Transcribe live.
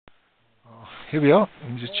here we are.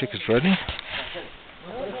 Let me just check it's rolling. Is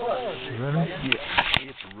it rolling? Yeah,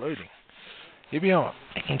 it's rolling. Here we are,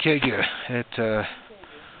 Aconcagua at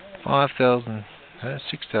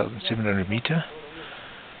 6,700 meter.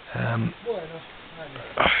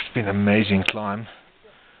 It's been an amazing climb.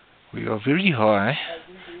 We are very high.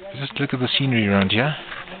 Just look at the scenery around here.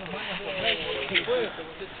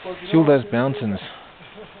 See all those mountains.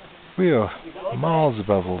 We are miles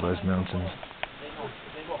above all those mountains.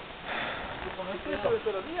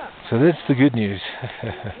 So that's the good news.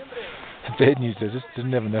 The bad news, I just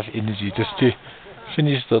didn't have enough energy just to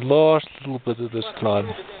finish the last little bit of this climb.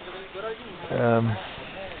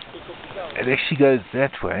 It actually goes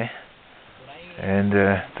that way, and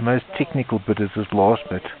the most technical bit is this last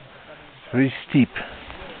bit. It's very steep,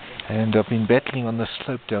 and I've been battling on the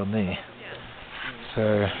slope down there.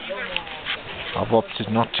 So I've opted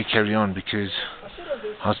not to carry on because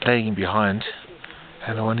I was lagging behind,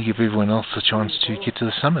 and I want to give everyone else a chance to get to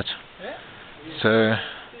the summit. So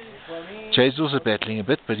Jay's also battling a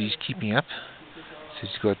bit, but he's keeping up. So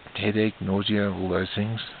he's got headache, nausea, all those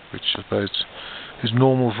things, which I suppose is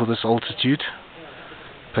normal for this altitude.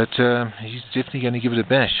 But he's definitely going to give it a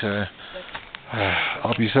bash. So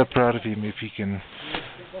I'll be so proud of him if he can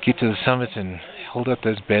get to the summit and hold up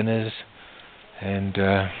those banners, and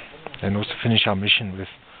also finish our mission with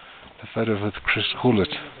the photo with Chris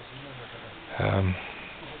Hawlett.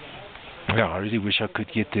 Yeah, I really wish I could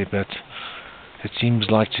get there, but it seems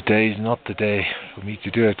like today is not the day for me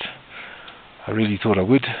to do it. I really thought I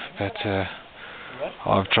would, but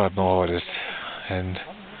I've tried my hardest, and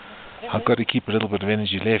I've got to keep a little bit of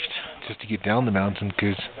energy left just to get down the mountain,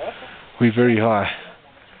 because we're very high.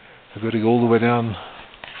 I've got to go all the way down,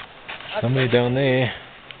 somewhere down there.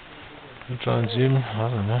 I'll try and zoom, I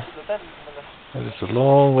don't know. But it's a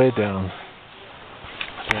long way down.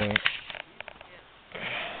 So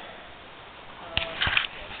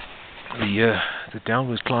the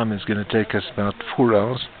downward climb is going to take us about 4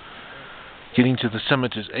 hours. Getting to the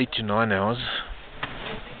summit is 8 to 9 hours,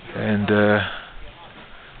 and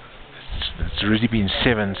it's already been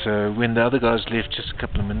 7. So when the other guys left just a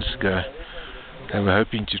couple of minutes ago, they were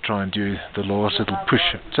hoping to try and do the last little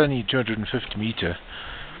push. It's only 250 meter,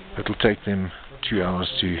 but it'll take them 2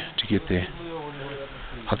 hours to get there.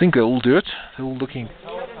 I think they'll all do it. They're all looking,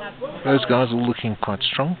 those guys are all looking quite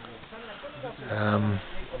strong.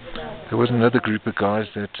 There was another group of guys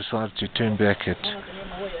that decided to turn back at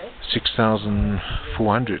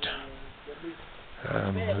 6,400.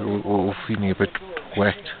 All feeling a bit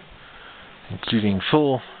whacked, including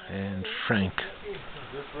Phil and Frank.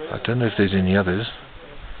 I don't know if there's any others.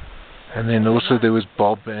 And then also there was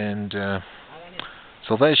Bob and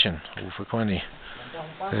Salvation, or Funnell.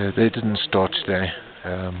 They didn't start today.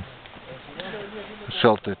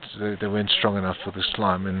 Felt that they weren't strong enough for this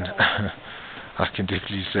climb, and I can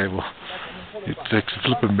definitely say, well, it takes a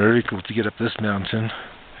flippin' miracle to get up this mountain.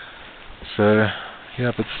 So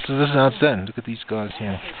yeah, but this is how it's done. Look at these guys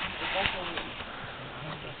here.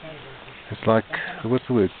 It's like, what's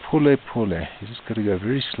the word? Pole. You just got to go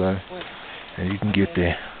very slow, and you can get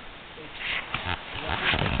there.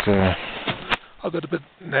 But I got a bit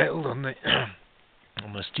nailed on the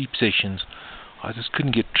on the steep sections. I just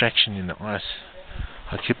couldn't get traction in the ice.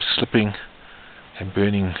 I kept slipping and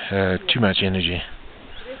burning too much energy.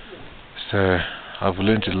 So I've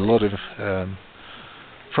learned a lot of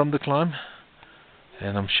from the climb,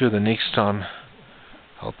 and I'm sure the next time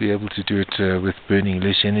I'll be able to do it with burning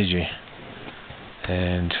less energy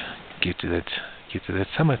and get to that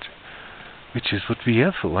summit, which is what we're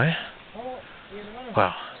here for, eh?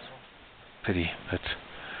 Wow, pity, but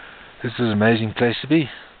this is an amazing place to be.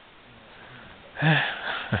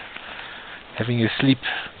 Having a sleep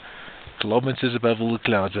kilometers above all the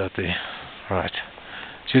clouds out there. Right,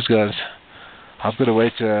 cheers guys. I've got to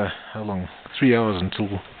wait how long? 3 hours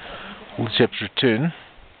until all the chaps return,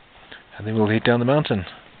 and then we'll head down the mountain.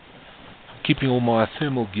 Keeping all my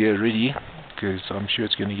thermal gear ready, because I'm sure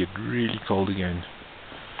it's going to get really cold again.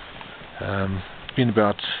 It's been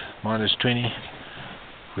about -20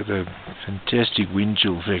 with a fantastic wind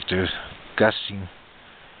chill factor gusting,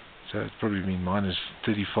 so it's probably been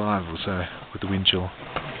 -35 or so with the wind chill.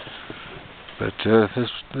 But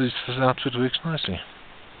this outfit works nicely.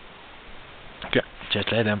 Okay,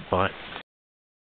 chat later, bye.